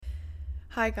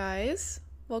Hi guys,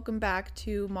 welcome back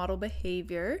to Model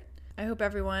Behavior. I hope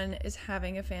everyone is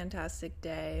having a fantastic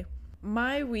day.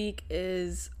 My week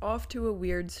is off to a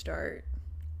weird start.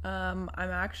 I'm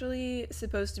actually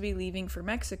supposed to be leaving for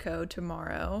Mexico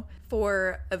tomorrow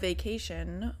for a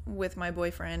vacation with my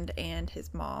boyfriend and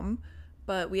his mom,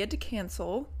 but we had to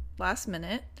cancel last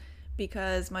minute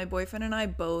because my boyfriend and I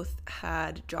both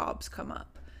had jobs come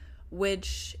up,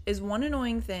 which is one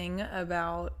annoying thing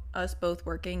about us both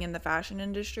working in the fashion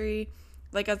industry.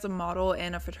 Like, as a model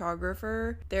and a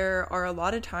photographer, there are a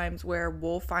lot of times where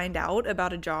we'll find out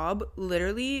about a job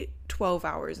literally 12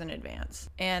 hours in advance.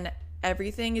 And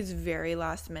everything is very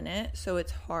last minute, so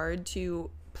it's hard to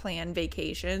plan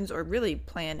vacations or really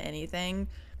plan anything.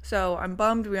 So I'm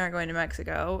bummed we aren't going to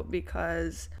Mexico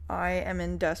because I am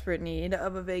in desperate need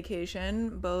of a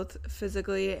vacation, both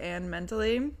physically and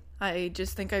mentally. I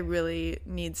just think I really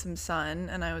need some sun,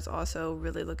 and I was also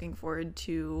really looking forward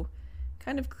to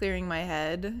kind of clearing my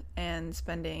head and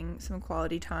spending some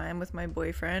quality time with my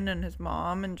boyfriend and his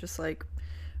mom and just like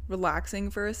relaxing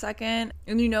for a second.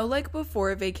 And like before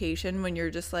a vacation when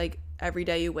you're just like every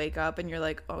day you wake up and you're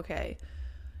like, okay,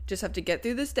 just have to get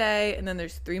through this day, and then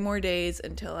there's 3 more days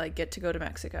until I get to go to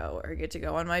Mexico or get to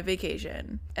go on my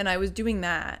vacation. And I was doing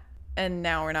that, and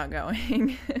now we're not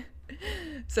going.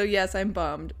 So yes, I'm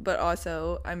bummed, but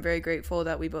also I'm very grateful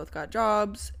that we both got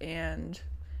jobs and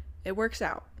it works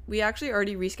out. We actually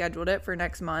already rescheduled it for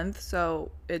next month,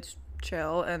 so it's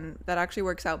chill, and that actually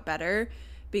works out better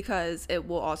because it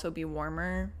will also be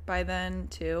warmer by then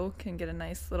too. Can get a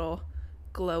nice little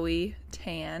glowy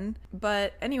tan.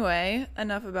 But anyway,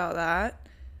 enough about that.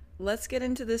 Let's get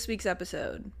into this week's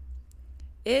episode.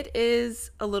 It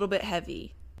is a little bit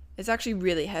heavy. It's actually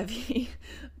really heavy,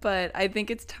 but I think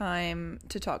it's time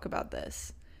to talk about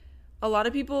this. A lot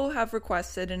of people have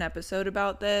requested an episode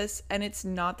about this, and it's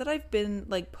not that I've been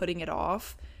like putting it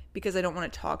off because I don't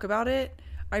want to talk about it.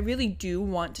 I really do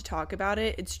want to talk about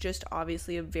it. It's just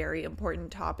obviously a very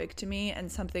important topic to me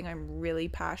and something I'm really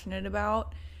passionate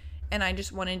about. And I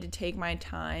just wanted to take my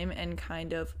time and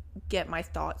kind of get my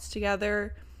thoughts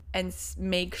together and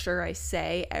make sure I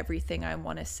say everything I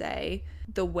want to say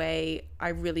the way I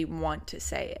really want to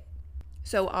say it.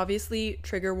 So obviously,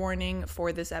 trigger warning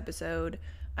for this episode.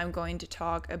 I'm going to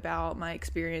talk about my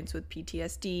experience with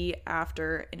PTSD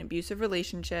after an abusive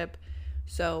relationship.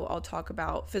 So I'll talk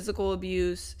about physical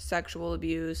abuse, sexual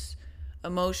abuse,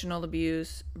 emotional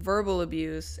abuse, verbal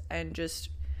abuse, and just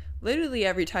literally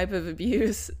every type of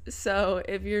abuse. So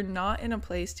if you're not in a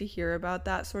place to hear about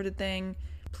that sort of thing,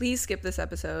 please skip this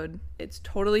episode. It's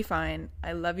totally fine.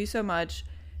 I love you so much,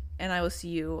 and I will see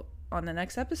you on the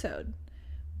next episode.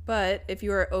 But if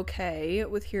you are okay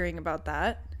with hearing about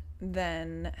that,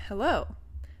 then hello.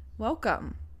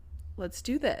 Welcome. Let's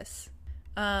do this.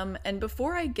 And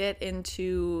before I get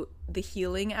into the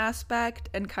healing aspect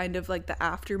and kind of like the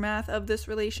aftermath of this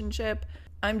relationship,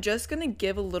 I'm just going to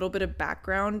give a little bit of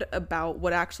background about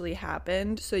what actually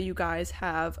happened so you guys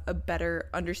have a better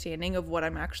understanding of what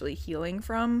I'm actually healing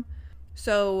from.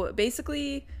 So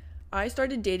basically, I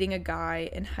started dating a guy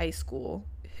in high school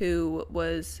who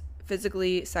was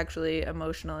physically, sexually,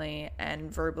 emotionally,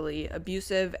 and verbally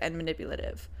abusive and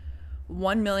manipulative.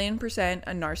 1,000,000%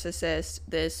 a narcissist.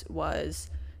 This was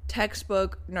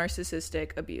textbook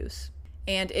narcissistic abuse.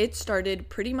 And it started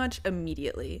pretty much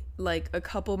immediately. Like a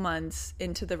couple months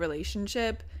into the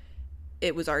relationship,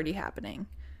 it was already happening.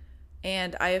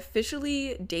 And I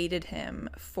officially dated him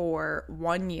for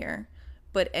 1 year,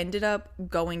 but ended up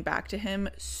going back to him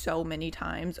so many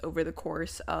times over the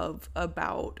course of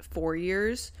about 4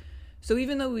 years. So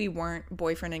even though we weren't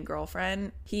boyfriend and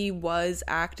girlfriend, he was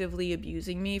actively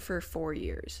abusing me for 4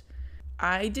 years.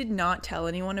 I did not tell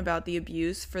anyone about the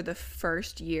abuse for the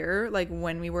first year, like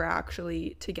when we were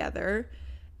actually together.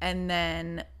 And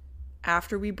then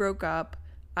after we broke up,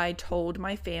 I told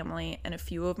my family and a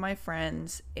few of my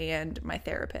friends and my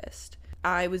therapist.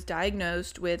 I was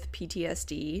diagnosed with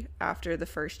PTSD after the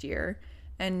first year,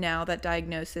 and now that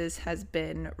diagnosis has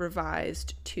been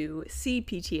revised to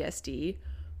CPTSD,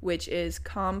 which is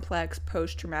complex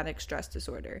post-traumatic stress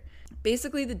disorder.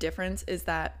 Basically, the difference is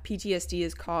that PTSD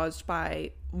is caused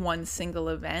by one single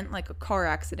event, like a car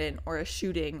accident or a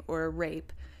shooting or a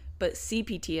rape, but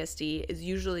CPTSD is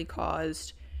usually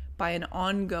caused by an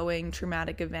ongoing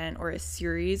traumatic event or a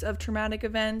series of traumatic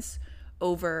events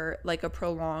over like a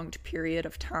prolonged period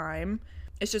of time.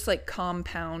 It's just like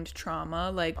compound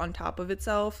trauma, like on top of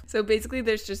itself. So basically,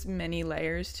 there's just many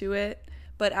layers to it.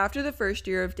 But after the first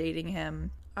year of dating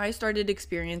him, I started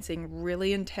experiencing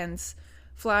really intense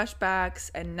flashbacks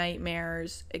and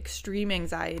nightmares, extreme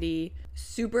anxiety,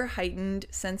 super heightened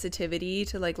sensitivity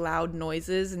to like loud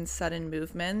noises and sudden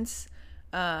movements,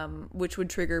 which would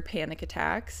trigger panic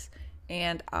attacks.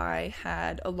 And I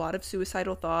had a lot of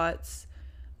suicidal thoughts.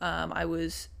 I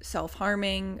was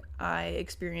self-harming. I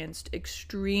experienced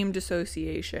extreme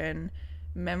dissociation,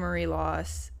 memory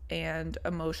loss, and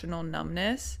emotional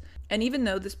numbness. And even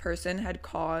though this person had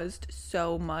caused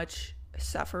so much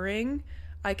suffering,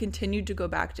 I continued to go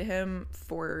back to him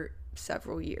for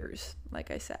several years,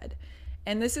 like I said.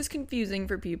 And this is confusing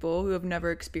for people who have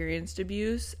never experienced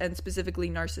abuse, and specifically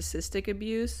narcissistic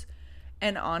abuse.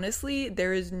 And honestly,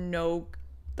 there is no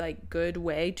like good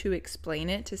way to explain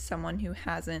it to someone who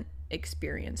hasn't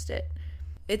experienced it.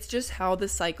 It's just how the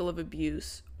cycle of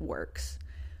abuse works.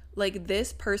 Like,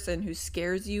 this person who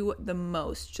scares you the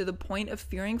most to the point of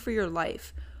fearing for your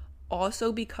life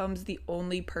also becomes the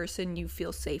only person you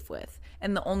feel safe with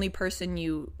and the only person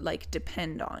you like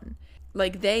depend on.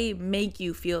 Like, they make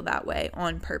you feel that way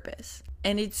on purpose.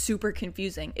 And it's super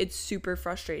confusing. It's super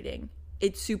frustrating.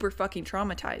 It's super fucking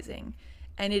traumatizing.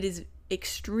 And it is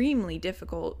extremely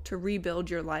difficult to rebuild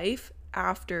your life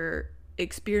after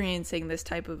experiencing this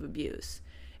type of abuse.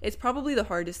 It's probably the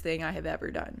hardest thing I have ever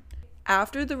done.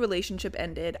 After the relationship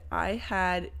ended, I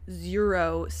had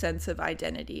zero sense of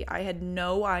identity. I had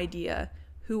no idea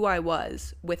who I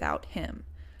was without him.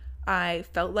 I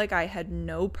felt like I had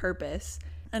no purpose,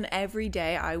 and every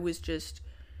day I was just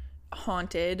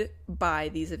haunted by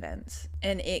these events,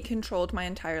 and it controlled my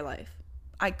entire life.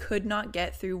 I could not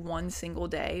get through one single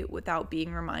day without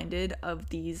being reminded of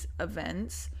these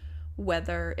events,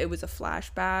 whether it was a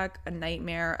flashback, a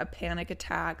nightmare, a panic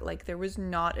attack. Like, there was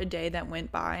not a day that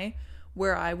went by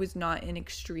where I was not in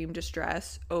extreme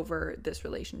distress over this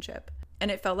relationship. And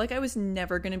it felt like I was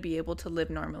never going to be able to live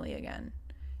normally again.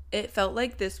 It felt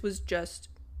like this was just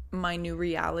my new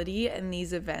reality, and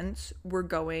these events were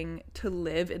going to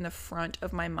live in the front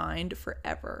of my mind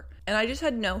forever. And I just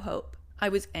had no hope. I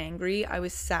was angry, I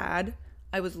was sad,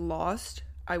 I was lost,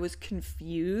 I was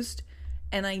confused,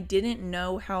 and I didn't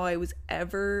know how I was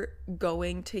ever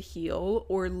going to heal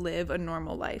or live a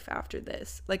normal life after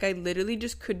this. Like, I literally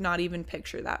just could not even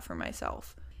picture that for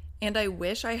myself. And I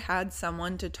wish I had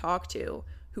someone to talk to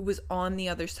who was on the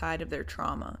other side of their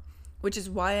trauma, which is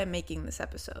why I'm making this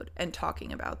episode and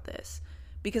talking about this,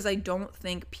 because I don't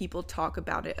think people talk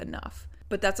about it enough.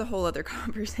 But that's a whole other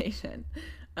conversation.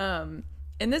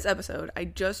 In this episode, I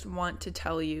just want to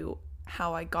tell you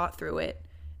how I got through it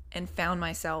and found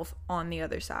myself on the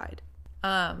other side.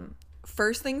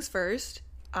 First things first,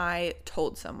 I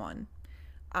told someone.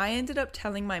 I ended up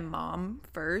telling my mom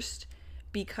first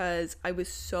because I was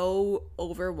so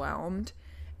overwhelmed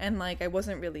and like I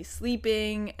wasn't really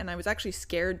sleeping, and I was actually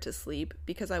scared to sleep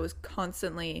because I was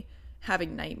constantly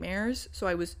having nightmares. So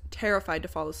I was terrified to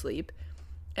fall asleep,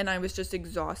 and I was just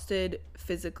exhausted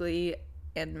physically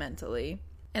and mentally.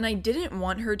 And I didn't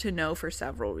want her to know for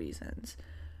several reasons.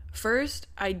 First,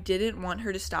 I didn't want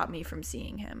her to stop me from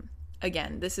seeing him.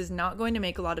 Again, this is not going to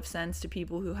make a lot of sense to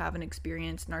people who haven't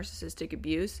experienced narcissistic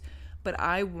abuse, but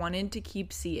I wanted to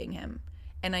keep seeing him.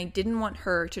 And I didn't want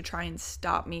her to try and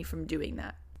stop me from doing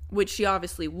that, which she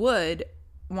obviously would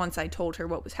once I told her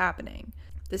what was happening.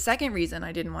 The second reason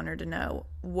I didn't want her to know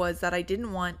was that I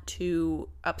didn't want to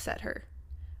upset her.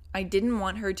 I didn't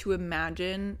want her to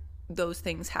imagine those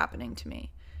things happening to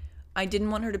me. I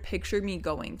didn't want her to picture me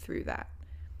going through that.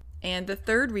 And the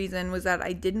third reason was that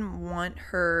I didn't want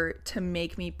her to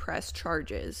make me press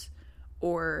charges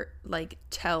or like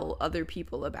tell other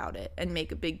people about it and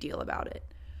make a big deal about it.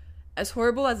 As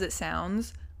horrible as it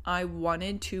sounds, I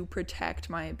wanted to protect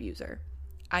my abuser.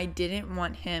 I didn't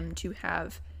want him to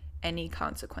have any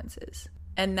consequences.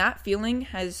 And that feeling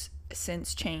has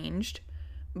since changed,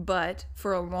 but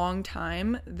for a long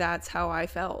time, that's how I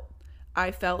felt.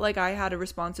 I felt like I had a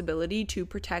responsibility to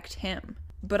protect him,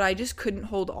 but I just couldn't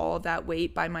hold all of that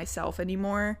weight by myself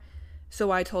anymore.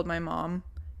 So I told my mom,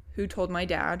 who told my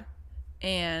dad,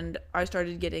 and I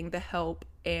started getting the help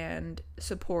and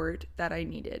support that I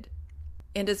needed.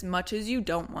 And as much as you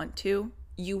don't want to,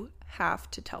 you have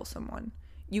to tell someone.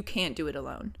 You can't do it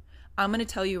alone. I'm going to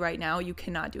tell you right now, you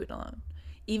cannot do it alone.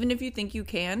 Even if you think you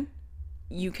can,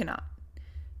 you cannot.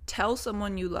 Tell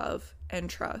someone you love and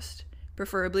trust,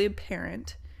 preferably a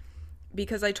parent,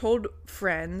 because I told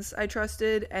friends I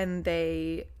trusted and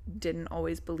they didn't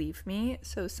always believe me.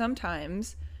 So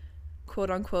sometimes, quote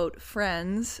unquote,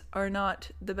 friends are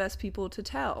not the best people to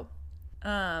tell.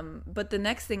 But the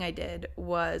next thing I did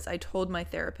was I told my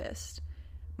therapist.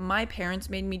 My parents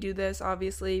made me do this,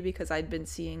 obviously, because I'd been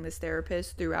seeing this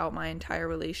therapist throughout my entire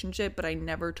relationship, but I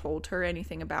never told her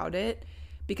anything about it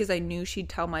because I knew she'd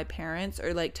tell my parents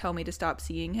or like tell me to stop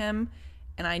seeing him,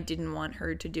 and I didn't want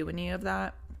her to do any of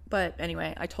that. But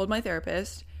anyway, I told my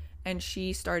therapist and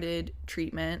she started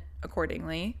treatment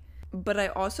accordingly. But I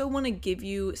also want to give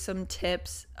you some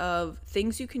tips of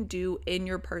things you can do in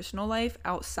your personal life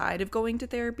outside of going to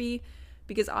therapy,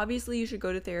 because obviously you should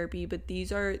go to therapy, but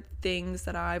these are things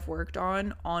that I've worked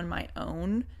on my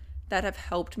own that have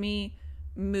helped me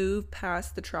move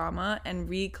past the trauma and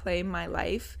reclaim my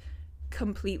life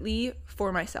completely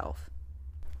for myself.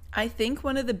 I think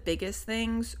one of the biggest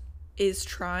things is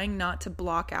trying not to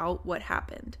block out what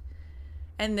happened.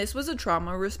 And this was a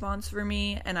trauma response for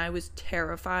me, and I was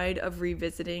terrified of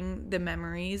revisiting the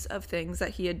memories of things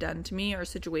that he had done to me or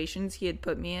situations he had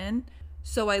put me in.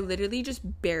 So I literally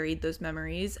just buried those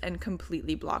memories and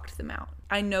completely blocked them out.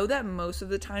 I know that most of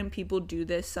the time people do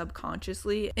this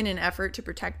subconsciously in an effort to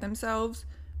protect themselves,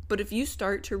 but if you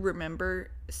start to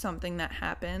remember something that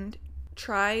happened,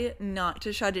 try not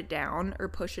to shut it down or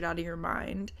push it out of your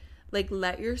mind. Like,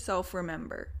 let yourself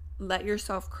remember, let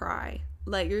yourself cry,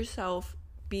 let yourself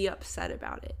be upset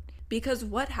about it. Because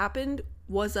what happened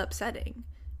was upsetting.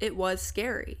 It was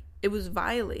scary. It was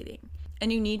violating.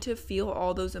 And you need to feel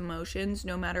all those emotions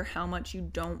no matter how much you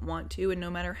don't want to and no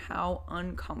matter how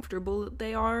uncomfortable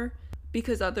they are,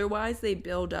 because otherwise they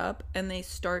build up and they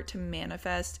start to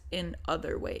manifest in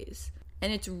other ways.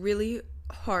 And it's really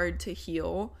hard to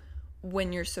heal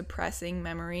when you're suppressing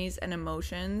memories and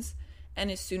emotions. And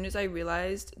as soon as I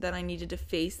realized that I needed to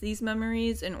face these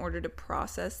memories in order to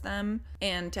process them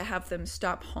and to have them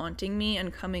stop haunting me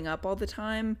and coming up all the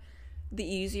time, the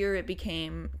easier it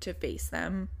became to face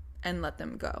them and let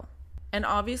them go. And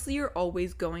obviously you're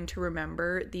always going to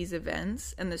remember these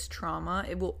events and this trauma.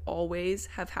 It will always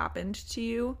have happened to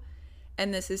you.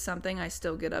 And this is something I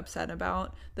still get upset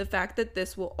about. The fact that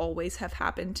this will always have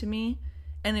happened to me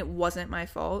and it wasn't my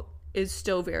fault is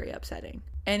still very upsetting.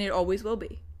 And it always will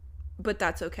be. But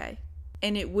that's okay.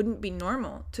 And it wouldn't be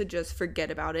normal to just forget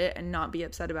about it and not be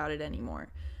upset about it anymore.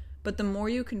 But the more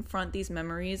you confront these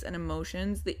memories and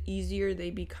emotions, the easier they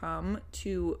become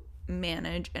to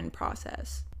manage and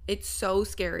process. It's so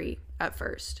scary at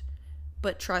first,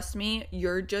 but trust me,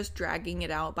 you're just dragging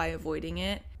it out by avoiding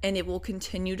it, and it will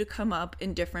continue to come up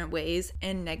in different ways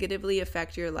and negatively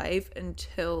affect your life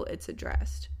until it's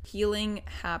addressed. Healing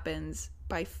happens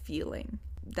by feeling.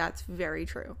 That's very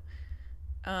true.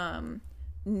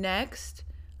 Next,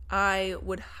 I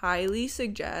would highly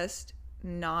suggest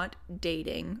not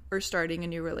dating or starting a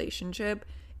new relationship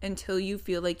until you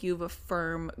feel like you have a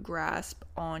firm grasp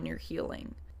on your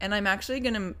healing. And I'm actually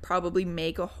going to probably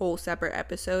make a whole separate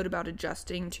episode about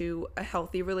adjusting to a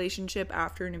healthy relationship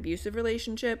after an abusive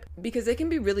relationship, because it can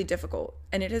be really difficult.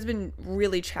 And it has been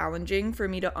really challenging for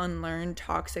me to unlearn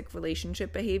toxic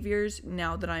relationship behaviors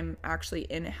now that I'm actually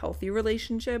in a healthy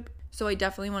relationship. So I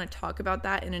definitely want to talk about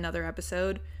that in another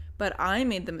episode. But I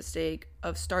made the mistake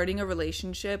of starting a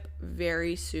relationship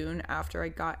very soon after I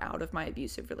got out of my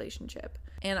abusive relationship.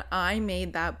 And I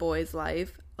made that boy's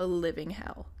life a living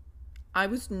hell. I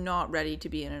was not ready to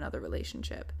be in another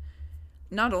relationship.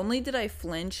 Not only did I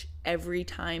flinch every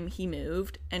time he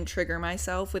moved and trigger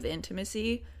myself with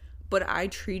intimacy, but I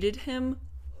treated him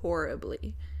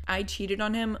horribly. I cheated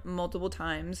on him multiple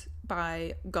times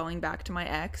by going back to my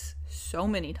ex so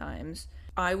many times.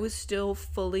 I was still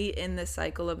fully in the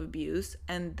cycle of abuse,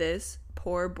 and this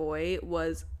poor boy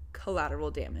was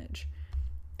collateral damage.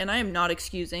 And I am not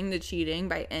excusing the cheating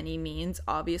by any means.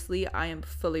 Obviously, I am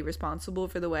fully responsible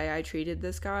for the way I treated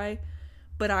this guy.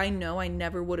 But I know I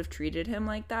never would have treated him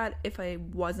like that if I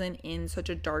wasn't in such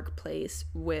a dark place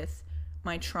with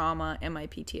my trauma and my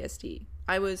PTSD.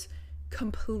 I was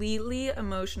completely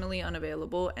emotionally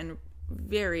unavailable and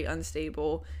very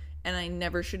unstable, and I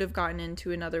never should have gotten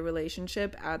into another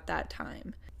relationship at that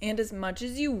time. And as much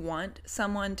as you want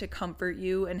someone to comfort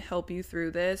you and help you through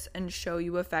this and show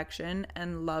you affection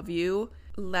and love you,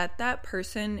 let that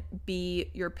person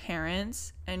be your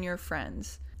parents and your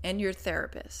friends and your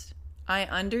therapist. I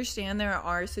understand there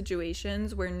are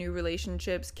situations where new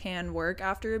relationships can work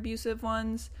after abusive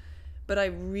ones, but I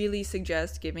really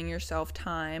suggest giving yourself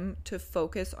time to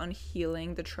focus on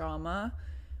healing the trauma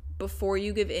before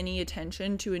you give any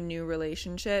attention to a new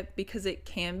relationship, because it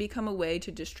can become a way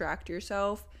to distract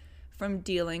yourself from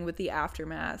dealing with the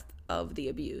aftermath of the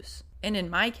abuse. And in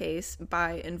my case,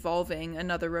 by involving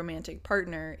another romantic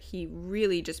partner, he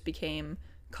really just became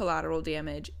collateral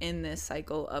damage in this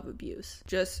cycle of abuse.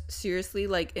 Just seriously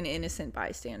like an innocent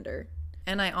bystander.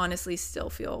 And I honestly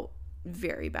still feel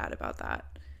very bad about that.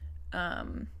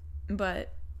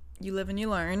 But you live and you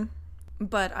learn.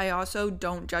 But I also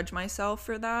don't judge myself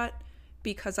for that,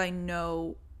 because I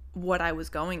know what I was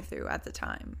going through at the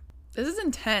time. This is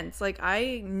intense. Like,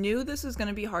 I knew this was going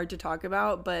to be hard to talk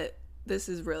about, but this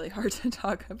is really hard to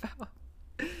talk about.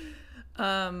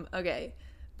 Okay.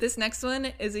 This next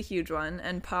one is a huge one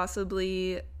and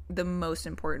possibly the most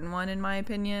important one in my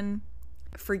opinion.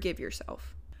 Forgive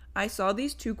yourself. I saw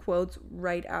these two quotes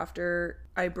right after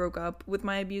I broke up with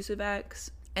my abusive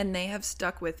ex, and they have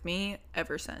stuck with me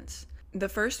ever since. The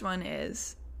first one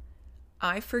is,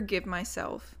 I forgive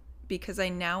myself because I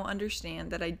now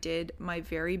understand that I did my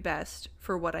very best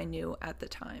for what I knew at the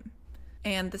time.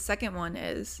 And the second one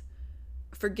is,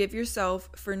 forgive yourself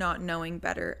for not knowing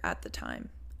better at the time.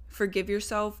 Forgive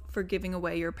yourself for giving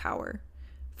away your power.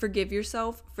 Forgive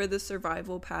yourself for the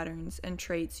survival patterns and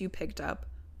traits you picked up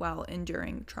while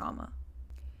enduring trauma.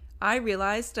 I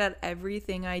realized that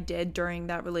everything I did during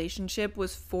that relationship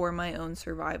was for my own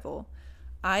survival.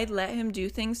 I let him do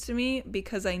things to me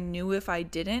because I knew if I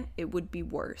didn't, it would be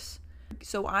worse.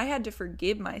 So I had to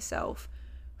forgive myself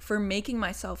for making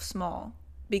myself small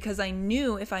because I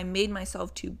knew if I made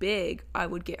myself too big, I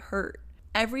would get hurt.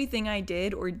 Everything I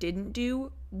did or didn't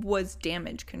do was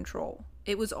damage control.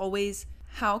 It was always,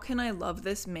 how can I love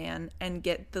this man and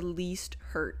get the least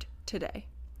hurt today?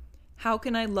 How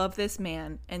can I love this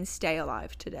man and stay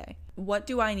alive today? What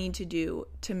do I need to do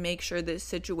to make sure this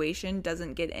situation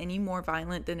doesn't get any more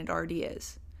violent than it already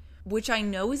is? Which I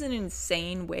know is an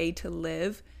insane way to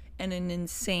live and an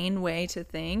insane way to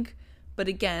think. But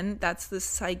again, that's the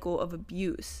cycle of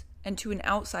abuse. And to an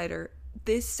outsider,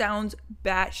 this sounds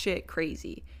batshit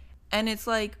crazy. And it's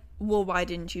like, well, why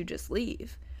didn't you just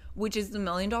leave? Which is the $1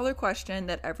 million question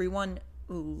that everyone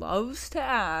loves to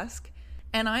ask.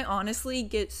 And I honestly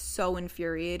get so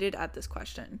infuriated at this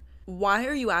question. Why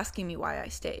are you asking me why I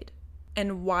stayed?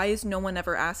 And why is no one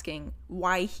ever asking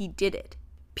why he did it?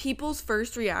 People's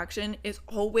first reaction is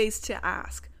always to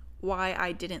ask why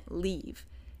I didn't leave,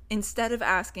 instead of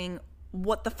asking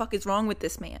what the fuck is wrong with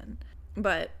this man.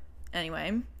 But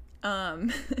anyway,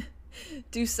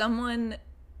 to someone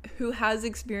who has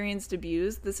experienced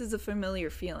abuse, this is a familiar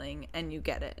feeling and you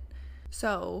get it.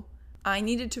 So I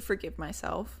needed to forgive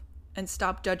myself and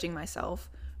stop judging myself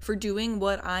for doing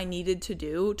what I needed to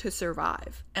do to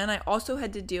survive. And I also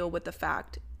had to deal with the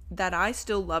fact that I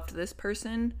still loved this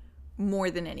person more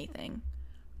than anything.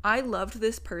 I loved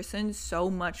this person so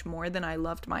much more than I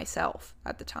loved myself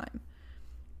at the time.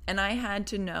 And I had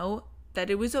to know that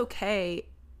it was okay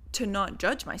to not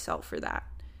judge myself for that.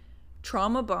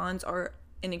 Trauma bonds are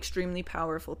an extremely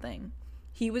powerful thing.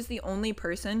 He was the only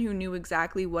person who knew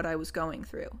exactly what I was going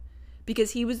through,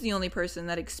 because he was the only person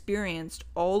that experienced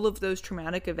all of those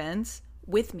traumatic events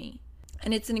with me.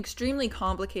 And it's an extremely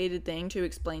complicated thing to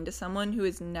explain to someone who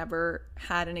has never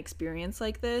had an experience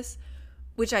like this,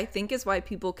 which I think is why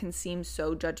people can seem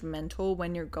so judgmental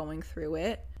when you're going through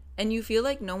it. And you feel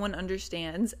like no one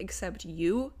understands except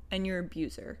you and your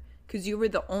abuser, because you were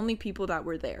the only people that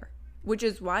were there, which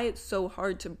is why it's so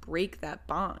hard to break that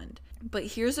bond. But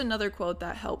here's another quote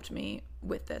that helped me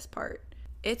with this part.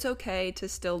 It's okay to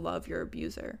still love your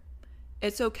abuser.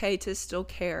 It's okay to still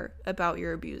care about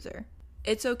your abuser.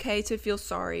 It's okay to feel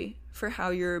sorry for how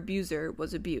your abuser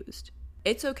was abused.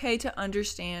 It's okay to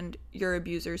understand your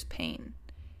abuser's pain.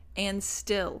 And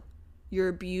still, your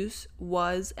abuse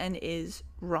was and is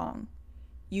wrong.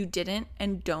 You didn't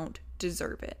and don't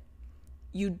deserve it.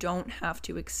 You don't have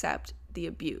to accept the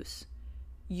abuse.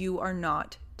 You are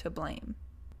not to blame.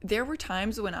 There were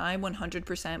times when I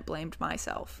 100% blamed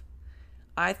myself.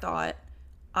 I thought,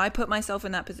 I put myself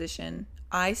in that position,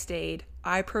 I stayed,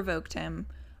 I provoked him,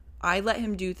 I let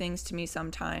him do things to me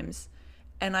sometimes,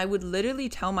 and I would literally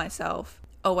tell myself,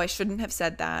 oh, I shouldn't have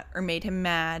said that or made him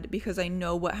mad because I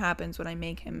know what happens when I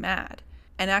make him mad.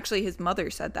 And actually his mother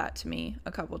said that to me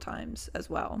a couple times as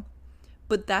well.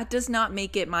 But that does not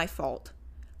make it my fault.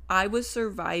 I was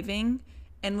surviving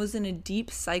and was in a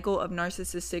deep cycle of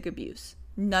narcissistic abuse.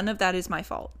 None of that is my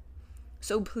fault.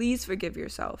 So please forgive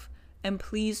yourself. And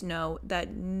please know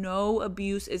that no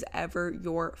abuse is ever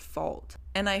your fault.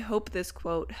 And I hope this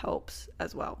quote helps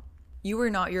as well. You are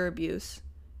not your abuse.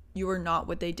 You are not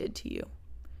what they did to you.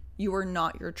 You are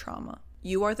not your trauma.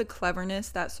 You are the cleverness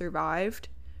that survived.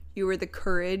 You are the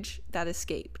courage that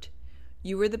escaped.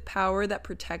 You are the power that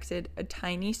protected a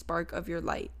tiny spark of your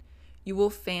light. You will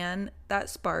fan that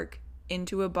spark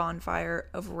into a bonfire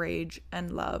of rage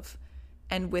and love.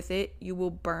 And with it, you will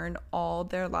burn all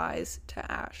their lies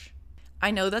to ash. I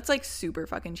know that's like super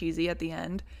fucking cheesy at the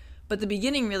end, but the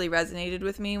beginning really resonated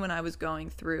with me when I was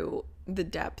going through the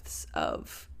depths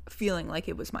of feeling like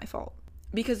it was my fault.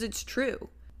 Because it's true.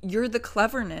 You're the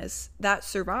cleverness that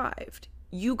survived.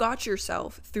 You got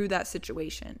yourself through that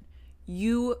situation.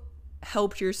 You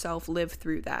helped yourself live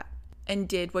through that and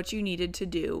did what you needed to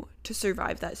do to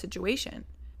survive that situation.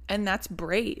 And that's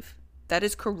brave. That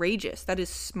is courageous. That is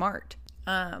smart.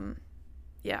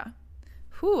 Yeah.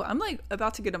 Whew, I'm like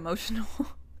about to get emotional.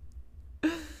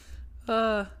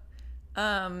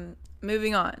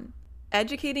 Moving on.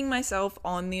 Educating myself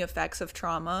on the effects of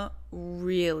trauma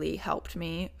really helped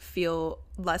me feel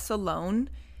less alone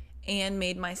and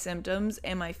made my symptoms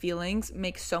and my feelings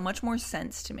make so much more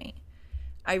sense to me.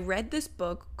 I read this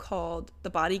book called The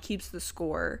Body Keeps the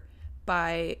Score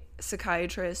by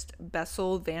psychiatrist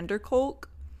Bessel van der Kolk.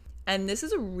 And this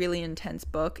is a really intense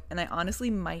book, and I honestly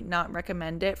might not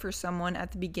recommend it for someone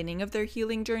at the beginning of their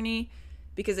healing journey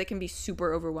because it can be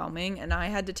super overwhelming, and I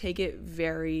had to take it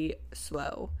very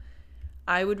slow.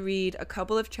 I would read a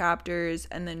couple of chapters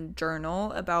and then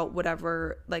journal about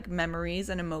whatever like memories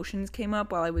and emotions came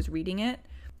up while I was reading it.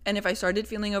 And if I started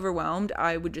feeling overwhelmed,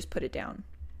 I would just put it down.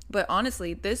 But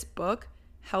honestly, this book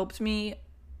helped me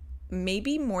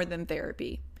maybe more than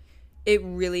therapy. It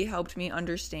really helped me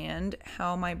understand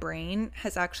how my brain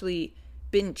has actually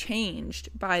been changed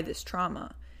by this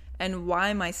trauma and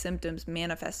why my symptoms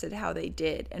manifested how they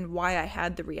did and why I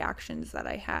had the reactions that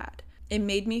I had. It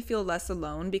made me feel less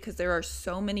alone because there are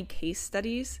so many case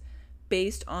studies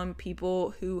based on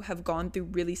people who have gone through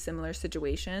really similar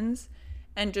situations.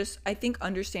 And just, I think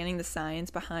understanding the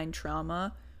science behind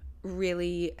trauma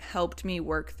really helped me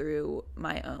work through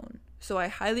my own. So I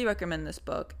highly recommend this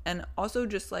book, and also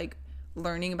just like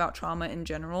learning about trauma in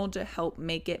general to help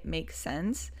make it make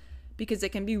sense because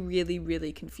it can be really,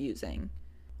 really confusing.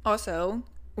 Also,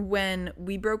 when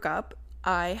we broke up,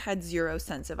 I had zero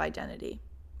sense of identity.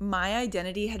 My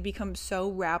identity had become so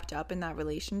wrapped up in that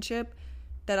relationship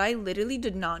that I literally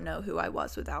did not know who I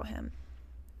was without him.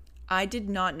 I did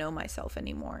not know myself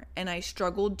anymore, and I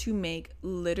struggled to make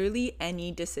literally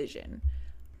any decision.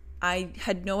 I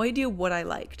had no idea what I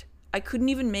liked. I couldn't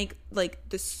even make like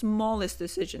the smallest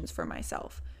decisions for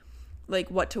myself, like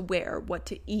what to wear, what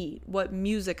to eat, what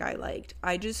music I liked.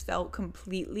 I just felt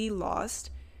completely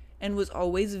lost and was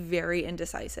always very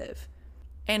indecisive.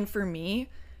 And for me,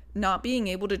 not being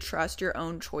able to trust your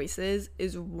own choices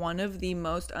is one of the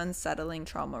most unsettling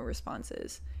trauma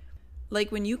responses.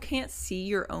 Like when you can't see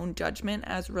your own judgment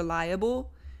as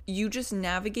reliable, you just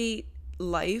navigate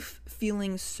life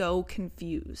feeling so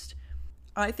confused.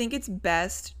 I think it's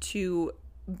best to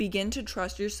begin to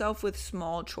trust yourself with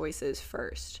small choices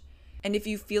first. And if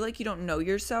you feel like you don't know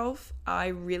yourself, I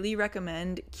really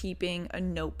recommend keeping a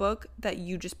notebook that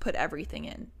you just put everything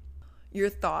in. Your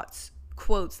thoughts,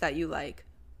 quotes that you like,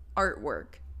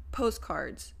 artwork,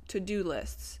 postcards, to-do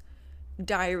lists,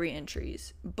 diary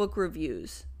entries, book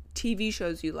reviews, TV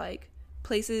shows you like,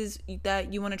 places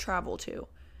that you want to travel to,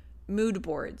 mood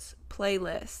boards,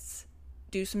 playlists,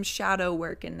 do some shadow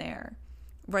work in there,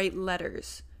 write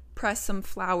letters, press some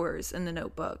flowers in the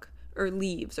notebook or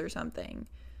leaves or something.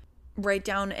 Write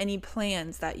down any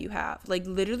plans that you have. Like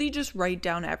literally just write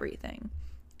down everything.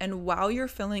 And while you're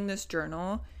filling this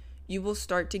journal, you will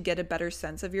start to get a better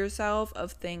sense of yourself,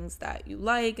 of things that you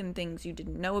like and things you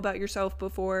didn't know about yourself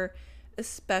before,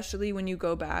 especially when you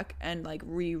go back and like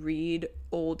reread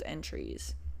old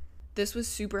entries. This was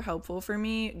super helpful for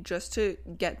me just to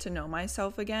get to know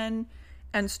myself again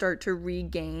and start to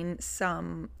regain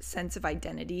some sense of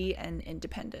identity and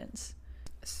independence.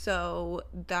 So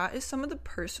that is some of the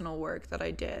personal work that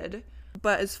I did.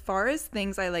 But as far as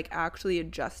things I like actually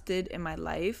adjusted in my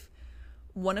life,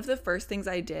 one of the first things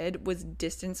I did was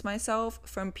distance myself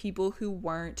from people who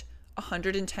weren't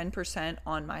 110%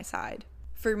 on my side.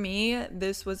 For me,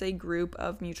 this was a group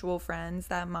of mutual friends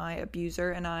that my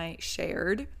abuser and I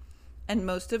shared, and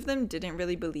most of them didn't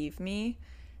really believe me,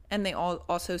 and they all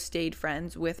also stayed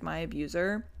friends with my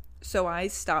abuser, so I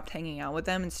stopped hanging out with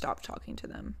them and stopped talking to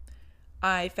them.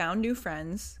 I found new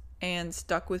friends and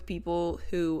stuck with people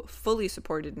who fully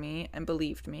supported me and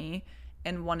believed me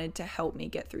and wanted to help me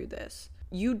get through this.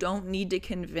 You don't need to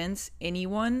convince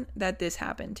anyone that this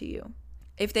happened to you.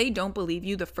 If they don't believe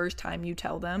you the first time you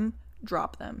tell them,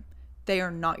 drop them. They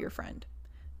are not your friend.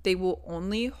 They will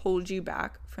only hold you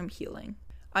back from healing.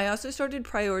 I also started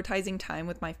prioritizing time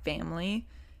with my family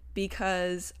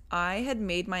because I had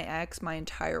made my ex my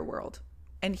entire world,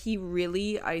 and he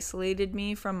really isolated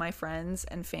me from my friends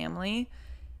and family,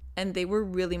 and they were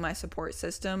really my support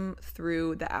system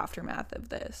through the aftermath of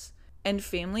this. And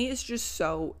family is just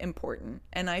so important,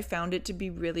 and I found it to be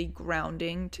really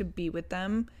grounding to be with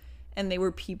them, and they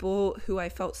were people who I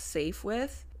felt safe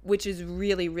with, which is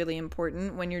really, really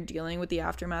important when you're dealing with the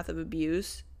aftermath of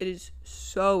abuse. It is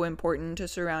so important to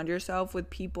surround yourself with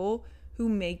people who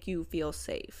make you feel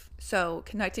safe. So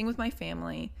connecting with my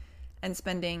family and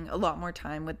spending a lot more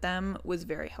time with them was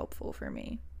very helpful for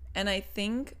me. And I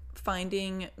think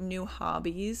finding new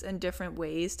hobbies and different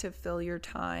ways to fill your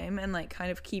time and like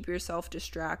kind of keep yourself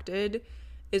distracted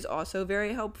is also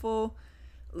very helpful.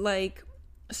 Like,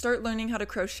 start learning how to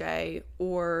crochet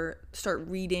or start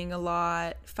reading a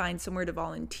lot, find somewhere to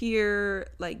volunteer,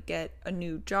 like get a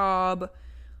new job,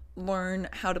 learn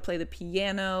how to play the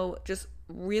piano, just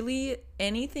really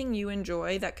anything you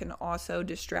enjoy that can also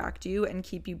distract you and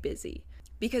keep you busy.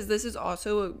 Because this is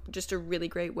also just a really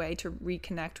great way to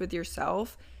reconnect with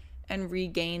yourself and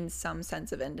regain some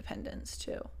sense of independence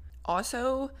too.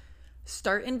 Also,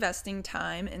 start investing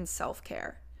time in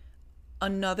self-care.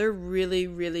 Another really,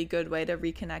 really good way to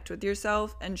reconnect with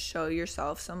yourself and show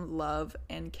yourself some love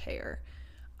and care.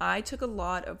 I took a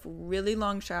lot of really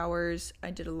long showers.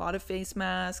 I did a lot of face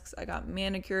masks. I got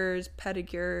manicures,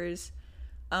 pedicures.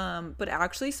 But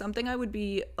actually something I would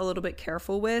be a little bit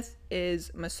careful with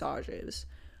is massages.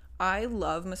 I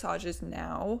love massages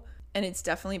now, and it's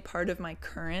definitely part of my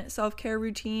current self-care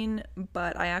routine,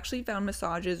 but I actually found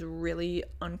massages really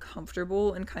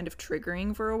uncomfortable and kind of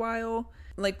triggering for a while,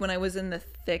 like when I was in the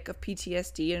thick of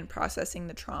PTSD and processing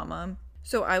the trauma.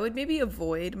 So I would maybe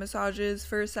avoid massages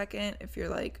for a second if you're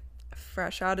like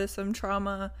fresh out of some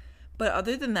trauma. But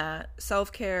other than that,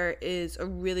 self-care is a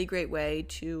really great way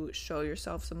to show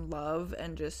yourself some love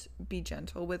and just be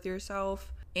gentle with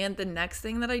yourself. And the next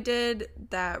thing that I did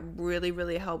that really,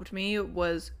 really helped me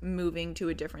was moving to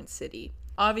a different city.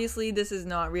 Obviously, this is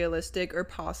not realistic or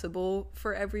possible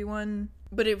for everyone,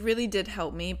 but it really did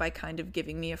help me by kind of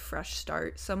giving me a fresh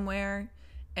start somewhere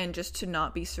and just to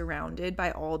not be surrounded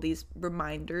by all these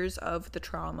reminders of the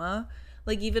trauma.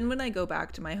 Like, even when I go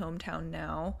back to my hometown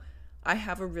now, I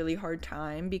have a really hard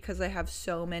time because I have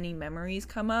so many memories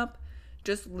come up,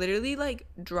 just literally like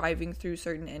driving through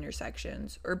certain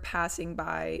intersections or passing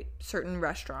by certain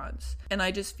restaurants. And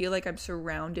I just feel like I'm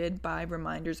surrounded by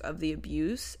reminders of the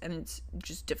abuse, and it's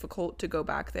just difficult to go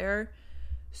back there.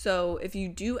 So if you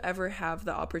do ever have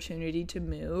the opportunity to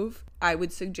move, I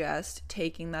would suggest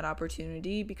taking that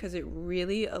opportunity because it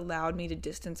really allowed me to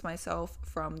distance myself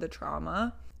from the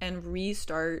trauma and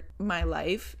restart my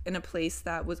life in a place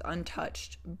that was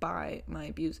untouched by my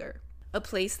abuser. A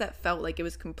place that felt like it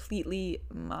was completely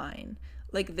mine.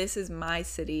 Like, this is my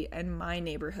city and my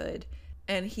neighborhood,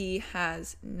 and he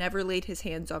has never laid his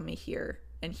hands on me here,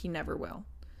 and he never will.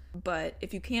 But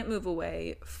if you can't move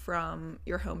away from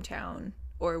your hometown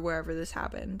or wherever this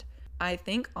happened, I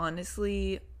think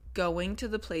honestly going to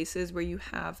the places where you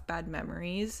have bad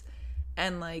memories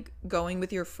and like going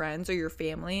with your friends or your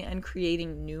family and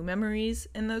creating new memories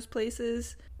in those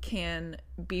places can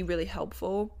be really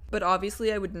helpful. But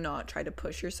obviously I would not try to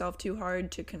push yourself too hard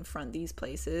to confront these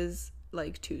places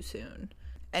like too soon.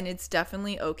 And it's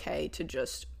definitely okay to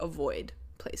just avoid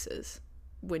places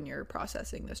when you're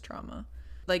processing this trauma.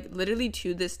 Like, literally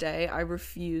to this day, I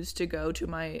refuse to go to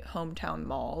my hometown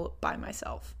mall by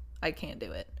myself. I can't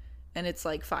do it. And it's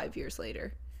like 5 years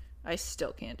later. I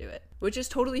still can't do it, which is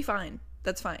totally fine.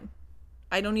 That's fine.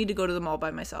 I don't need to go to the mall by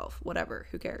myself. Whatever.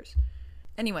 Who cares?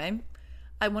 Anyway,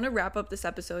 I want to wrap up this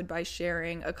episode by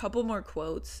sharing a couple more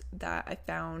quotes that I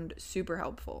found super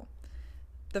helpful.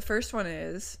 The first one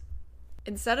is,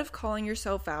 instead of calling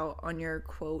yourself out on your,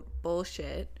 quote,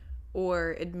 bullshit,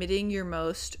 or admitting your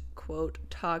most, quote,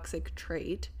 toxic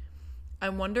trait, I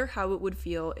wonder how it would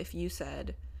feel if you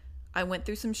said, I went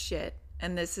through some shit,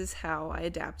 and this is how I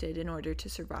adapted in order to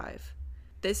survive.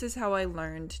 This is how I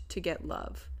learned to get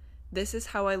love. This is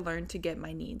how I learned to get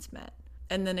my needs met.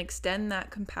 And then extend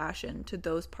that compassion to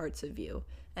those parts of you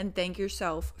and thank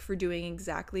yourself for doing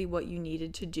exactly what you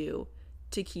needed to do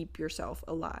to keep yourself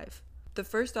alive. The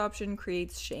first option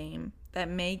creates shame that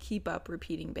may keep up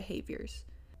repeating behaviors.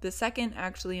 The second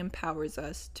actually empowers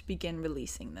us to begin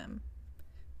releasing them.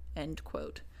 End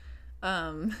quote.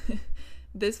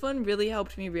 This one really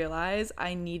helped me realize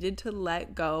I needed to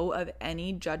let go of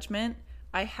any judgment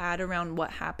I had around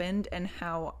what happened and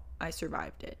how I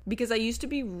survived it. Because I used to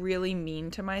be really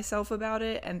mean to myself about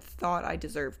it and thought I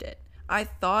deserved it. I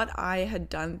thought I had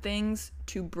done things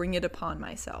to bring it upon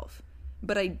myself,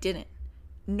 but I didn't.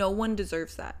 No one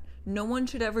deserves that. No one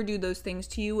should ever do those things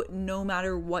to you, no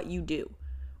matter what you do,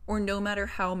 or no matter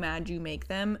how mad you make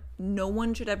them. No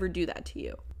one should ever do that to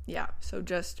you. Yeah, so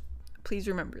just please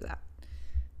remember that.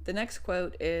 The next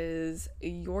quote is,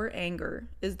 your anger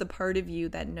is the part of you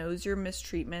that knows your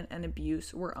mistreatment and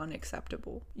abuse were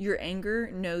unacceptable. Your anger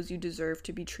knows you deserve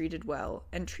to be treated well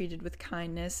and treated with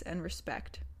kindness and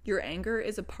respect. Your anger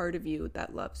is a part of you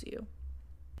that loves you.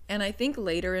 And I think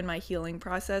later in my healing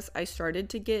process, I started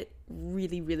to get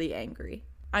really, really angry.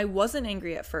 I wasn't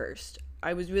angry at first.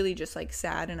 I was really just like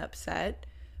sad and upset.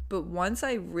 But once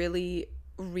I really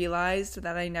realized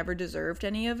that I never deserved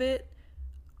any of it,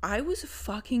 I was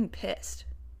fucking pissed.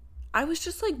 I was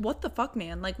just like, what the fuck,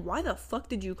 man? Like, why the fuck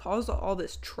did you cause all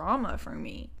this trauma for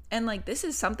me? And like, this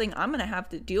is something I'm gonna have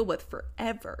to deal with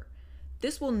forever.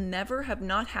 This will never have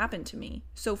not happened to me.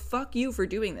 So fuck you for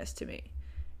doing this to me.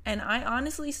 And I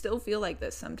honestly still feel like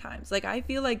this sometimes. Like, I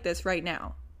feel like this right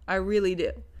now. I really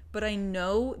do. But I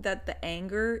know that the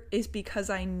anger is because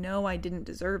I know I didn't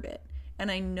deserve it. And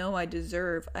I know I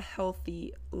deserve a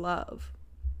healthy love.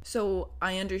 So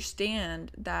I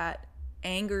understand that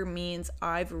anger means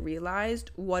I've realized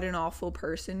what an awful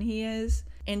person he is.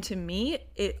 And to me,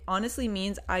 it honestly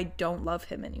means I don't love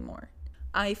him anymore.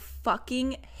 I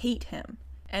fucking hate him.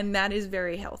 And that is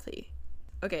very healthy.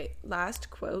 Okay, last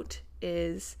quote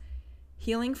is,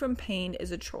 healing from pain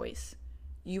is a choice.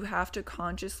 You have to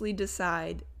consciously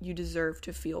decide you deserve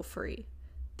to feel free.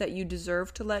 That you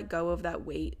deserve to let go of that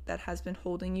weight that has been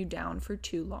holding you down for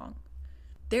too long.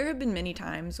 There have been many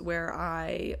times where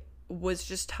I was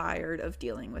just tired of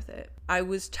dealing with it. I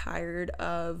was tired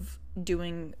of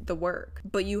doing the work.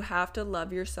 But you have to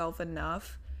love yourself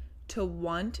enough to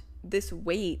want this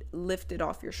weight lifted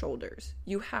off your shoulders.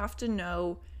 You have to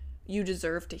know you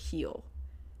deserve to heal.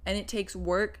 And it takes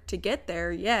work to get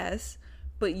there, yes,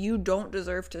 but you don't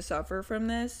deserve to suffer from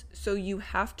this, so you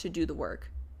have to do the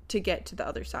work to get to the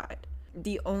other side.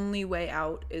 The only way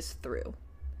out is through.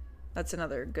 That's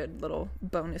another good little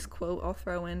bonus quote I'll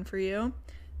throw in for you.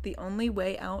 The only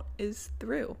way out is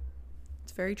through.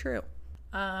 It's very true.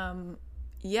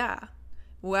 Yeah.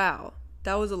 Wow.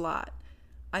 That was a lot.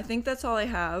 I think that's all I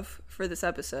have for this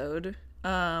episode.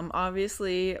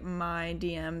 Obviously, my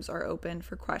DMs are open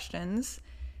for questions,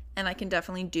 and I can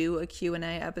definitely do a Q&A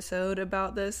episode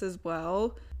about this as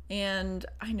well. And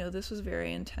I know this was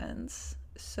very intense,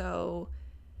 so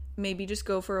maybe just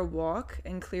go for a walk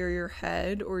and clear your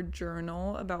head or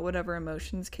journal about whatever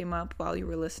emotions came up while you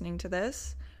were listening to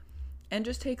this, and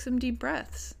just take some deep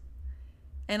breaths.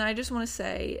 And I just want to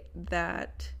say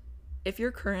that if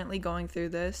you're currently going through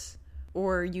this,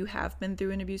 or you have been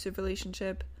through an abusive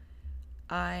relationship,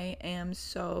 I am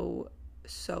so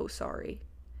sorry.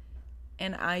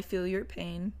 And I feel your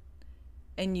pain,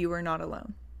 and you are not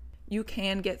alone. You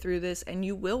can get through this, and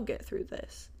you will get through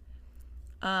this.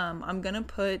 I'm going to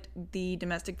put the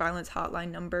domestic violence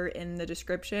hotline number in the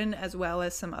description, as well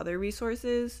as some other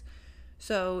resources.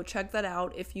 So check that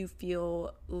out if you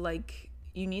feel like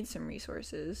you need some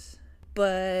resources.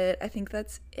 But I think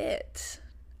that's it.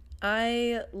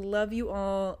 I love you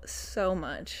all so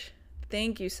much.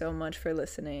 Thank you so much for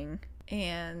listening,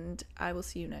 and I will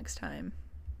see you next time.